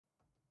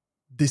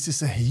This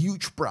is a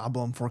huge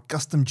problem for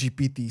custom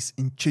GPTs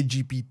in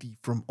ChatGPT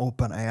from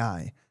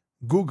OpenAI.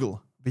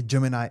 Google, with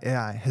Gemini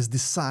AI, has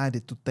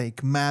decided to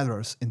take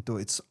matters into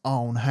its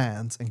own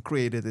hands and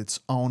created its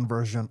own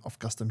version of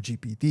custom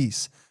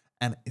GPTs.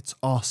 And it's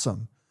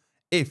awesome.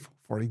 If,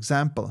 for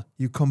example,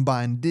 you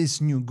combine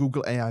this new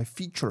Google AI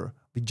feature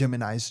with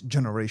Gemini's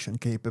generation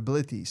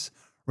capabilities,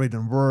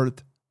 written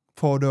word,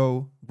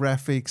 photo,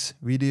 graphics,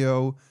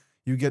 video,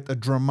 you get a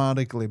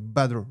dramatically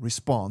better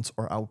response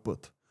or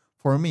output.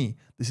 For me,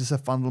 this is a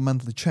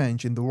fundamental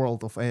change in the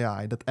world of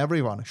AI that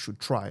everyone should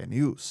try and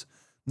use.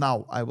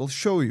 Now I will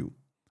show you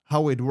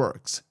how it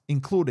works,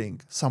 including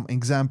some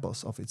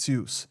examples of its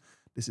use.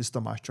 This is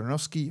Tomas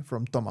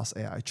from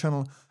tomas-ai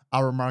channel.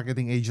 Our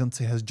marketing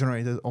agency has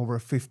generated over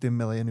 $50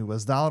 million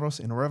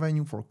in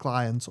revenue for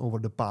clients over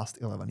the past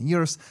 11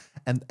 years,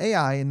 and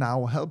AI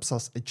now helps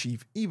us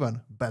achieve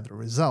even better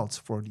results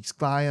for these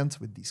clients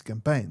with these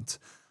campaigns.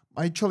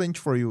 My challenge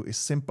for you is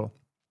simple.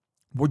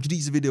 Watch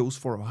these videos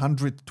for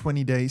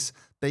 120 days,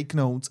 take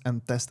notes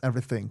and test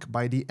everything.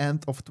 By the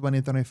end of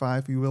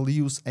 2025, you will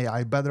use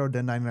AI better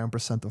than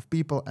 99% of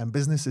people and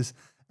businesses,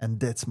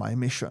 and that's my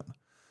mission.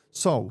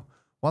 So,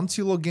 once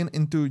you log in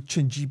into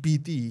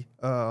ChatGPT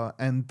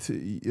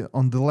and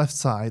on the left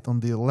side, on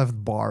the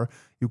left bar,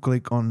 you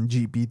click on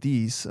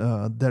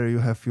GPTs. There you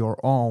have your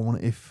own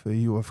if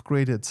you have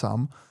created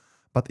some.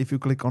 But if you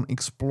click on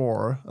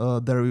Explore,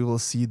 there you will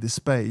see this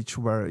page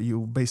where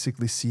you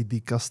basically see the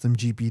custom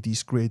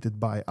GPTs created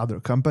by other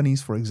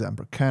companies, for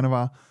example,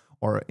 Canva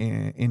or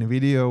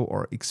NVIDIA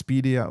or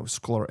Expedia or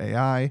Scholar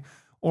AI,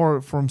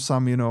 or from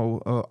some,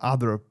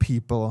 other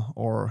people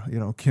or,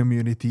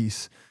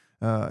 communities,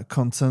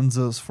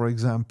 Consensus, for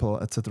example,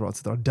 etc.,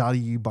 etc.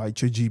 DALI by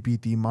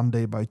ChatGPT,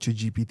 Monday by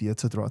ChatGPT,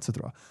 etc.,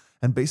 etc.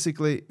 And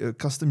basically,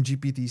 custom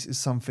GPTs is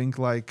something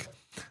like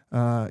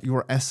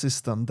your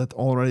assistant that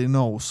already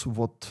knows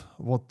what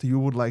you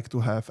would like to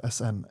have as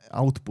an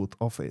output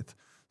of it.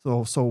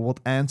 So what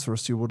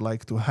answers you would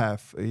like to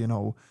have,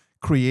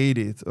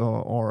 created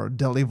or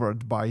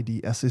delivered by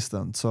the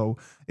assistant. So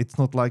it's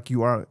not like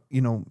you are,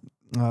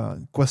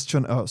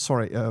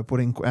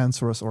 putting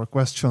answers or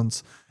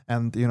questions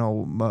and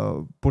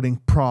putting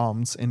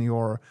prompts in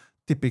your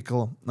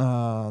typical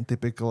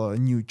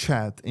new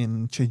chat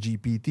in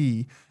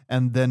ChatGPT,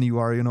 and then you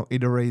are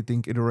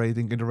iterating,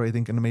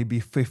 and maybe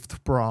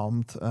fifth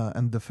prompt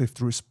and the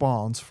fifth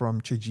response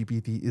from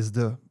ChatGPT is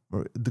the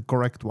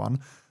correct one.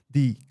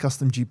 The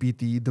custom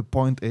GPT, the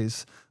point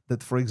is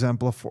that, for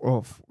example,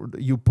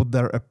 you put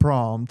there a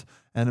prompt,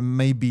 and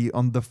maybe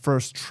on the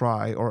first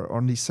try or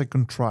on the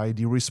second try,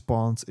 the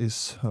response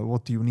is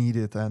what you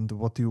needed and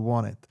what you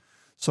wanted.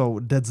 So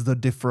that's the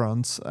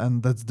difference,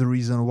 and that's the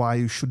reason why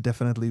you should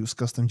definitely use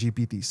custom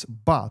GPTs.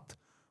 But,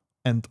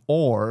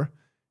 or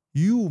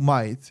you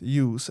might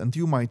use and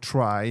you might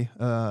try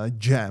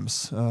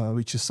gems,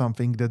 which is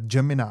something that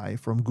Gemini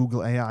from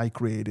Google AI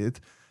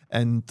created.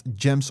 And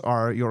gems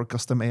are your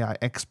custom AI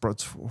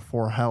experts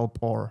for help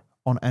or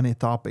on any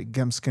topic.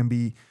 Gems can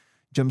be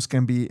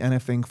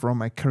anything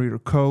from a career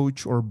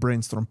coach or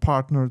brainstorm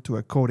partner to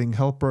a coding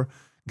helper.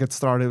 Get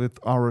started with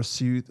our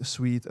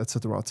suite,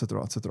 etc.,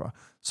 etc., etc.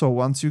 So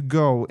once you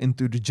go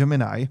into the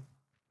Gemini,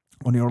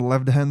 on your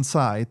left-hand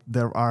side,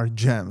 there are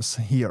gems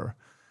here.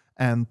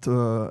 And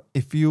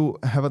if you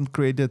haven't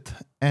created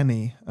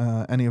any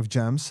of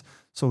gems,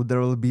 so there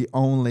will be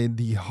only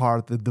the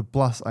heart, the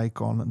plus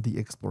icon, the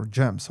Explore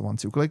Gems. So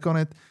once you click on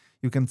it,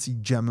 you can see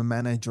Gem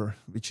Manager,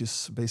 which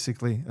is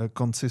basically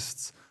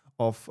consists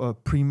of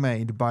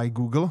pre-made by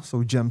Google.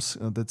 So gems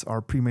that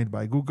are pre-made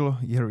by Google.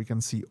 Here you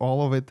can see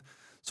all of it.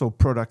 So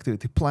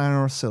productivity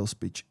planner, sales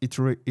pitch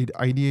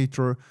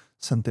ideator,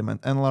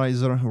 sentiment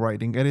analyzer,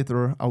 writing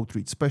editor,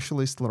 outreach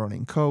specialist,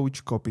 learning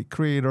coach, copy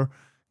creator,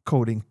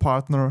 coding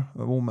partner,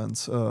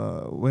 women's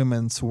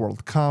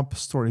World Cup,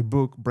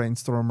 storybook,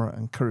 brainstormer,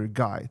 and career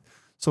guide.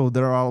 So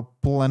there are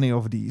plenty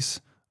of these.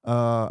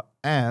 Or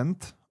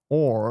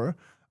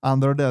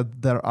under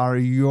that, there are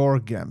your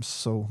gems.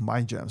 So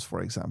my gems,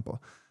 for example.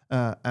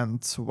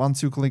 And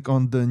once you click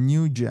on the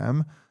new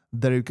gem,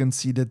 there you can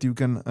see that you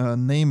can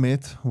name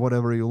it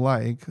whatever you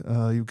like.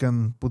 You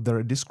can put there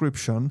a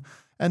description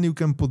and you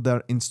can put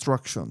there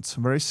instructions.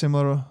 Very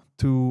similar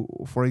to,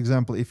 for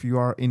example, if you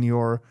are in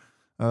your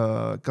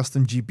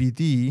custom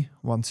GPT,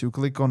 once you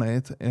click on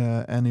it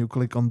and you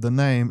click on the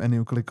name and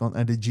you click on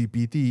Edit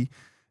GPT,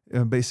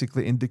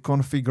 basically in the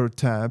Configure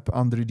tab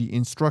under the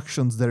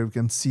instructions there you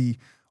can see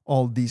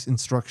all these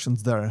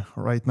instructions there.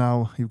 Right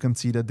now you can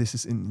see that this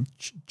is in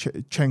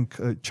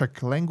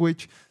Czech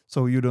language,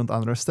 so you don't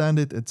understand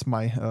it. It's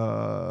my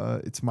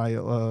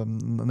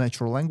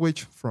natural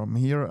language from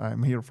here.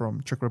 I'm here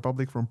from Czech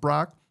Republic, from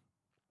Prague.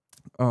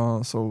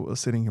 So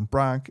sitting in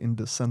Prague in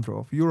the center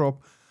of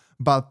Europe.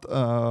 But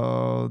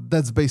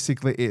that's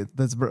basically it.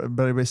 That's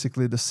very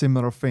basically the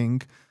similar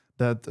thing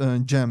that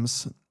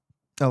Gems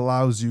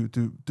allows you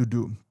to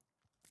do.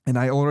 And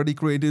I already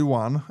created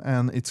one,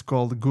 and it's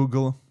called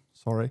Google.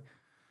 Sorry.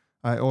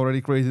 I already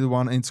created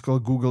one. It's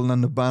called Google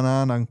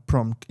Nanobanana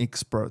Prompt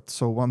Expert.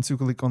 So once you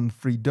click on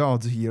three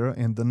dots here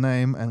in the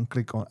name and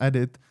click on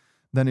edit,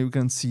 then you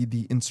can see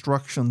the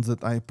instructions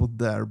that I put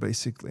there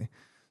basically.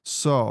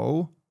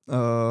 So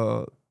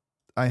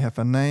I have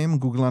a name,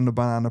 Google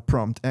Nanobanana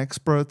Prompt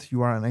Expert.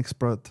 You are an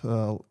expert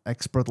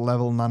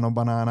level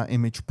Nanobanana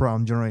image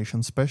prompt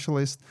generation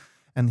specialist.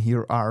 And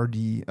here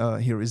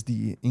is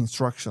the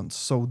instructions.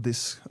 So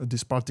this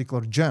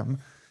particular gem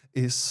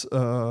is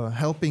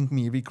helping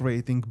me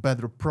recreating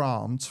better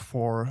prompts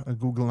for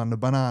Google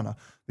Nanobanana,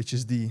 which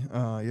is the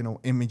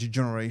image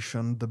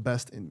generation, the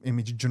best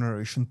image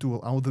generation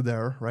tool out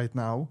there right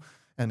now.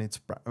 And it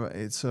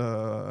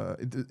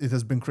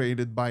has been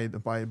created by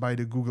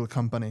the Google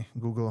company,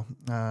 Google,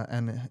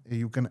 and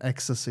you can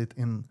access it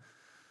in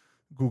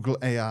Google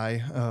AI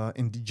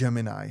in the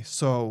Gemini.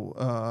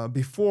 So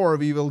before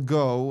we will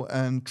go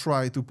and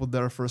try to put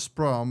their first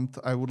prompt,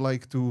 I would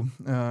like to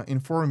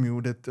inform you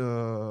that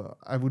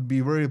I would be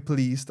very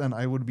pleased and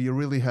I would be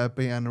really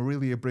happy and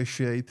really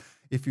appreciate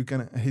if you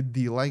can hit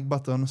the like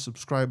button,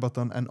 subscribe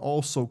button, and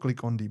also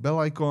click on the bell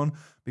icon,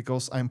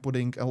 because I'm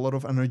putting a lot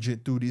of energy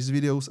to these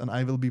videos, and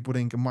I will be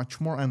putting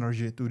much more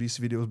energy to these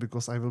videos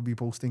because I will be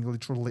posting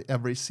literally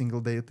every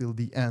single day till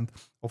the end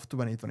of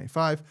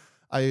 2025.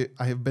 I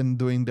have been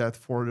doing that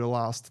for the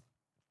last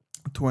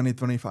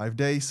 20-25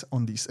 days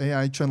on these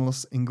AI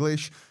channels,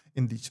 English.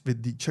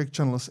 With the Czech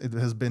channels, it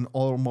has been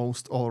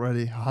almost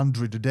already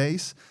 100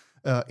 days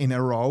in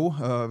a row,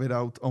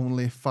 without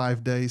only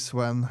 5 days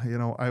when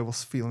I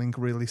was feeling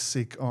really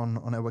sick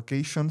on a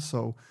vacation.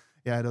 So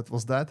yeah, that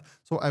was that.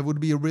 So I would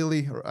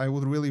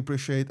really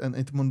appreciate, and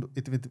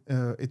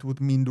it would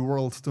mean the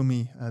world to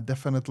me,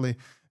 definitely,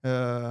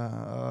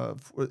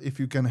 if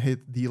you can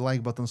hit the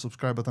like button,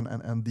 subscribe button,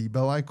 and the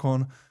bell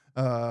icon.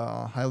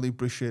 Highly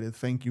appreciate it.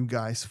 Thank you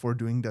guys for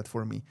doing that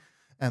for me.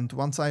 And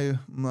once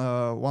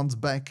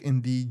back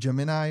in the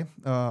Gemini,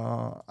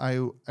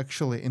 I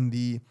actually in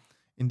the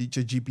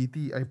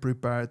ChatGPT I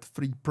prepared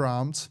 3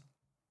 prompts.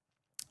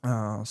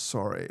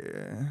 Sorry,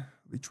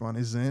 which one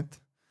is it?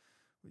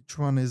 Which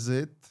one is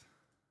it?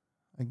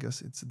 I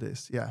guess it's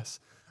this. Yes,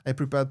 I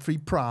prepared 3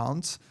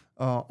 prompts,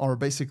 or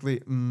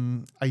basically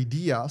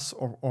ideas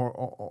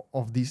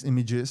of these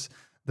images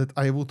that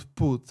I would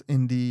put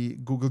in the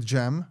Google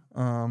Gem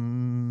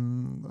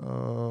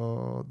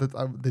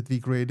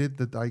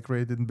that I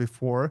created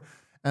before,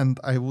 and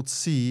I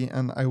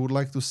would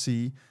like to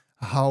see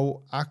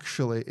how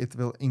actually it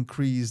will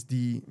increase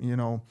the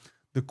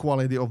the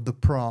quality of the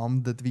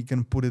prompt that we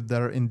can put it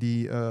there in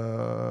the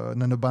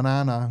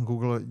Nanobanana,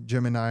 Google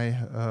Gemini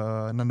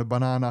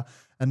Nanobanana,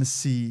 and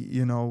see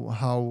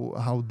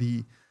how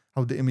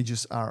the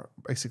images are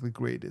basically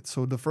created.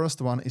 So the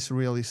first one is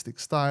realistic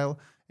style,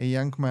 a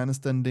young man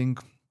standing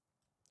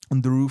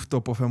on the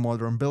rooftop of a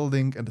modern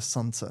building at the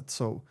sunset.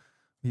 So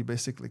we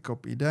basically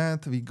copy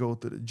that. We go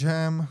to the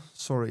gem.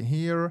 Sorry,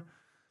 here.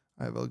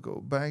 I will go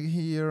back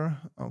here.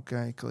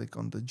 Okay, click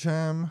on the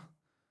gem.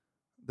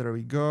 There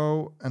we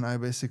go. And I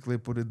basically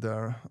put it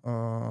there.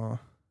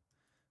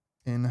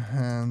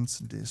 Enhance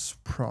this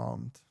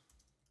prompt.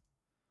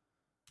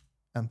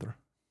 Enter.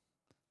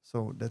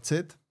 So that's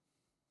it.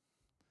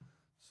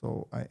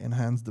 So I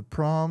enhance the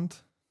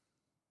prompt.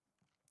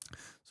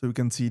 So you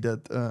can see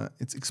that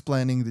it's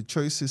explaining the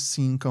choices,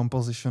 scene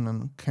composition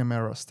and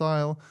camera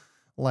style,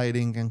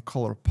 lighting and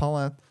color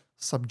palette,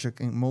 subject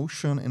and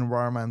motion,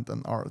 environment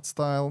and art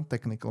style,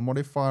 technical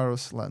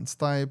modifiers, lens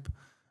type,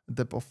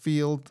 depth of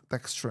field,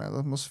 texture and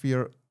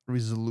atmosphere,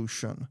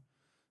 resolution.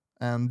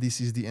 And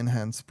this is the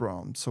enhanced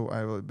prompt. So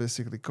I will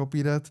basically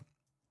copy that.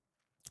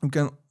 You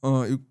can,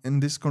 in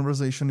this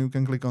conversation, you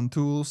can click on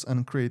tools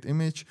and create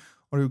image,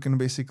 or you can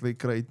basically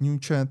create new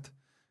chat.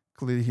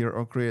 Click here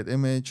or create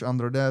image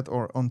under that,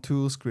 or on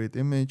tools, create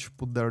image,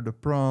 put there the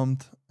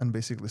prompt and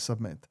basically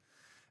submit.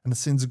 And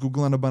since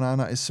Google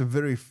Nanobanana is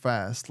very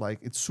fast, like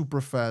it's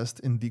super fast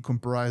in the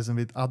comparison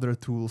with other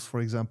tools, for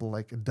example,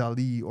 like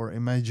DALL-E or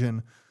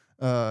Imagine,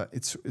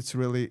 it's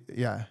really,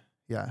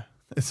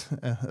 it's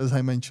as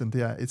I mentioned,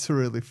 it's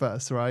really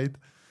fast, right?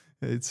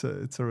 It's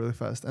really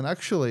fast. And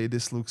actually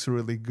this looks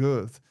really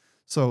good.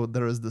 So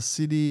there is the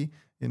city,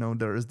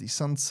 there is the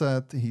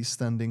sunset, he's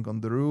standing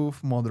on the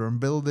roof, modern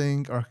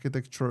building,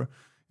 architecture.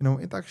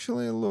 It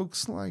actually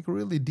looks like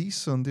really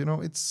decent.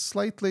 It's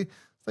slightly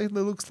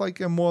looks like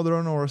a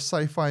modern or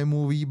sci-fi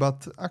movie,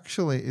 but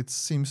actually it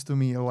seems to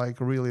me like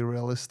a really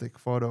realistic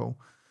photo.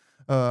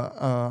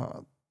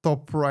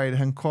 Top right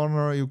hand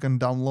corner, you can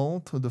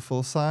download the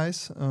full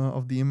size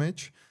of the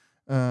image.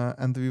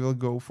 And we will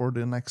go for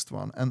the next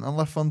one. An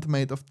elephant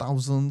made of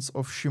thousands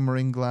of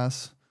shimmering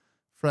glass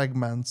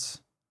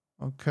fragments.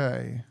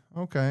 Okay.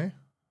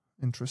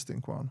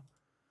 Interesting one.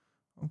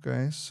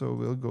 Okay, so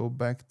we'll go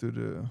back to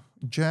the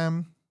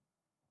gem.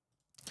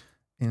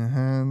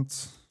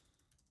 Enhance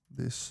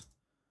this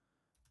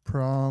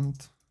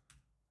prompt.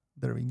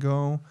 There we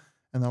go.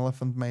 An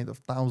elephant made of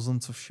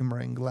thousands of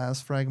shimmering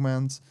glass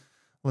fragments.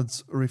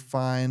 Let's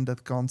refine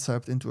that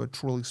concept into a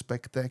truly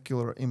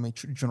spectacular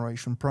image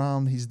generation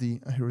prompt.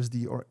 Here is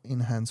the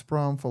enhanced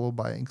prompt followed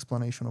by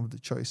explanation of the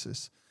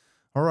choices.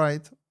 All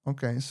right.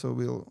 Okay. So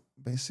we'll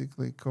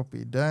basically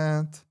copy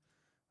that.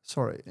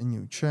 Sorry, a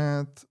new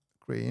chat,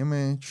 create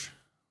image.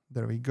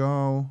 There we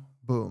go.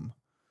 Boom.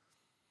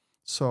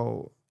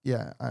 So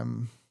yeah,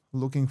 I'm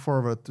looking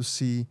forward to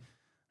see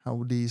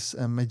how this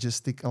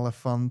majestic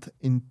elephant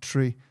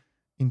intricately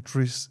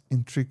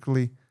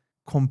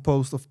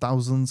composed of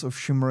thousands of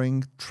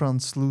shimmering,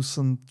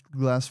 translucent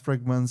glass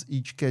fragments,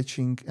 each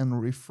catching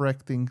and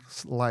refracting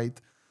light.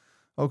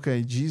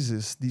 Okay,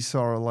 Jesus, these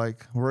are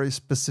like very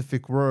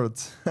specific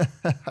words.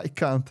 I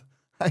can't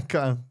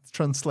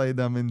translate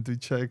them into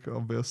Czech,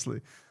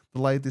 obviously.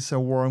 The light is a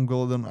warm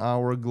golden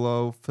hour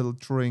glow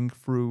filtering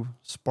through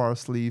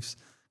sparse leaves,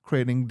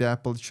 creating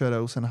dappled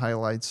shadows and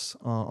highlights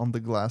on the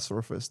glass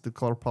surface. The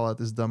color palette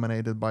is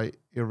dominated by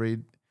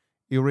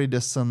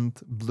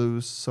iridescent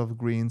blues, soft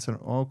greens, and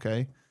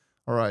okay.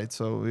 All right,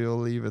 so we'll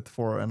leave it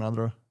for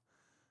another.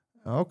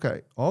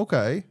 Okay,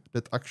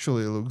 that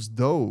actually looks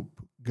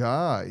dope.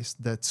 Guys,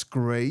 that's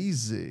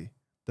crazy.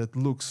 That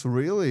looks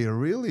really,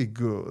 really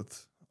good.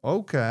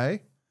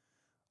 Okay,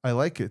 I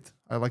like it.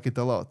 I like it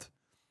a lot.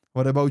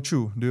 What about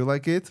you? Do you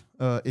like it?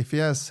 If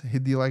yes,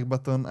 hit the like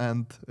button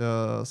and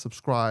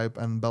subscribe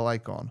and bell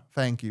icon.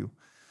 Thank you.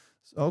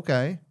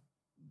 Okay,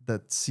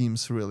 that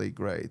seems really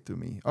great to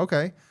me.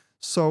 Okay,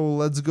 so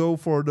let's go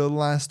for the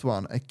last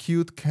one. A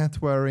cute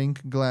cat wearing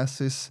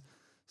glasses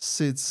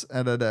sits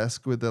at a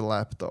desk with a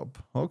laptop.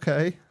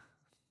 Okay,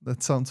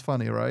 that sounds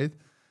funny, right?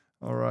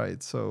 All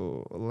right,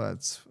 so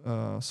let's,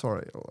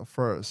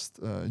 first,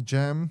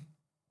 gem,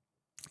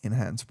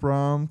 enhance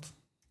prompt.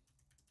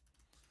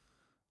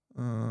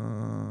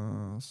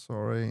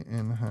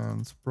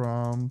 Enhance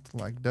prompt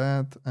like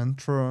that,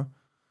 enter.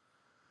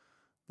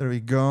 There we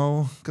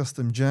go,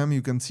 custom gem.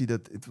 You can see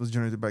that it was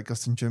generated by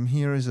custom gem.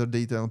 Here is a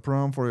detailed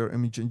prompt for your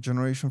image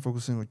generation,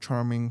 focusing on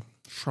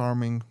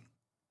charming,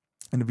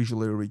 and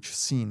visually rich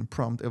scene.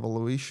 Prompt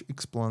evaluation,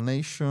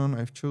 explanation,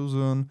 I've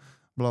chosen,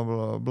 blah,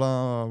 blah,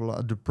 blah,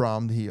 blah, the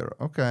prompt here.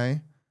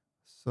 Okay,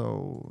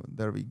 so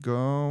there we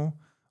go.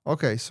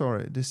 Okay,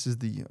 sorry, this is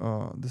the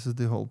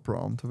whole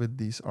prompt with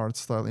these art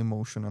style,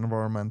 emotion,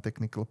 environment,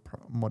 technical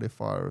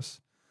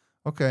modifiers.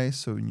 Okay,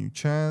 so new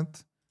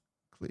chat,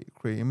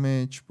 create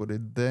image, put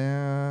it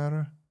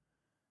there,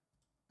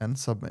 and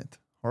submit.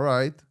 All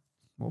right,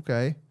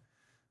 okay.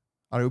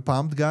 Are you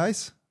pumped,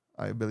 guys?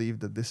 I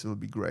believe that this will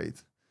be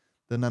great.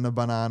 The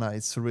Nanobanana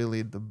is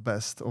really the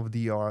best of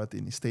the art,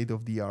 in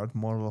state-of-the-art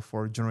model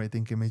for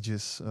generating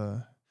images.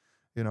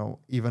 You know,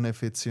 even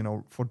if it's, you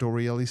know,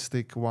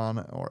 photorealistic one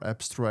or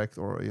abstract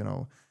or, you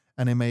know,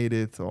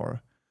 animated,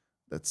 or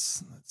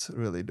that's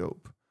really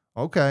dope.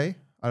 Okay,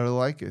 I really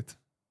like it.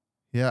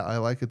 Yeah, I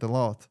like it a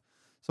lot.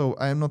 So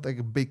I'm not like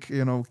a big,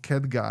 you know,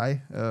 cat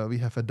guy. We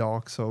have a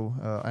dog, so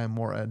I'm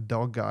more a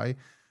dog guy.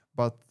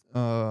 But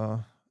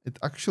it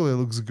actually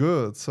looks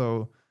good.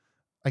 So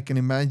I can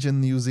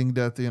imagine using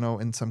that, you know,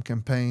 in some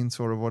campaigns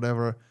or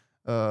whatever.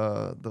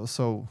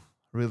 So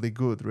really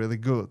good, really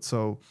good.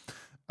 So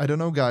I don't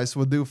know, guys.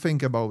 What do you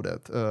think about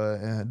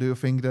that? Do you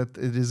think that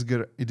it is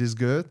good? It is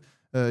good.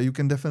 You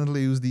can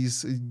definitely use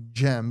these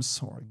gems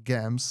or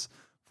gams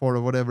for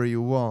whatever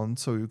you want.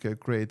 So you can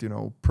create, you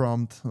know,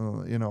 prompt,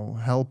 you know,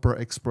 helper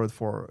expert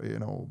for, you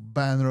know,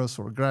 banners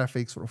or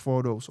graphics or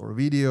photos or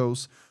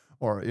videos,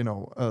 or, you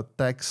know,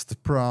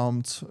 text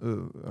prompts,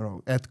 you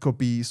know, ad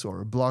copies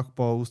or blog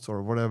posts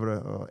or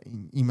whatever,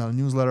 email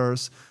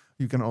newsletters.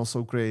 You can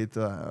also create,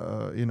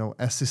 you know,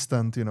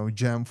 assistant, you know,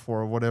 gem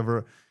for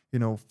whatever, you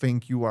know,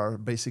 thing you are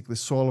basically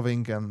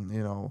solving and,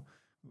 you know,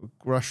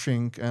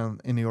 crushing and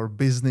in your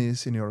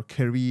business, in your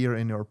career,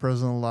 in your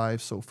personal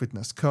life. So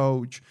fitness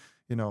coach,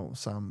 you know,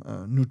 some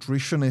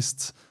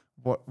nutritionists,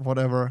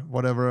 whatever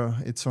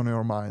it's on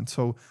your mind.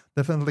 So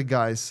definitely,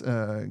 guys,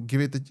 give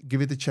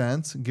it a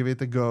chance, give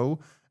it a go,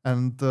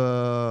 and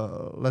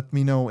let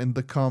me know in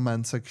the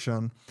comment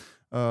section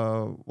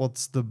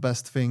what's the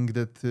best thing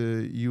that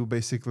you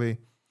basically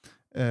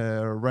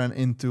ran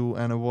into,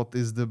 and what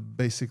is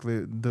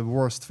basically the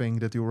worst thing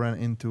that you ran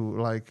into.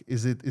 Like,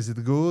 is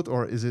it good,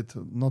 or is it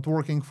not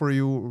working for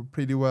you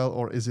pretty well,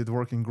 or is it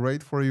working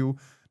great for you?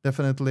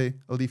 Definitely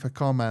leave a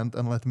comment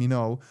and let me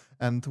know.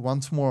 And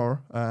one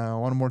more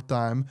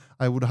time,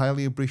 I would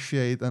highly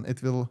appreciate, and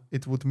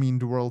it would mean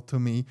the world to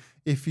me,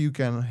 if you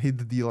can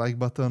hit the like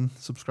button,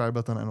 subscribe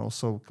button, and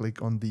also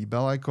click on the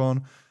bell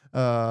icon.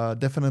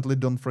 Definitely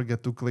don't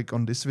forget to click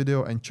on this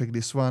video and check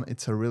this one.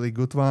 It's a really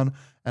good one.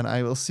 And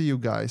I will see you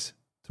guys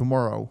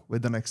tomorrow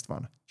with the next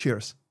one.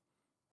 Cheers.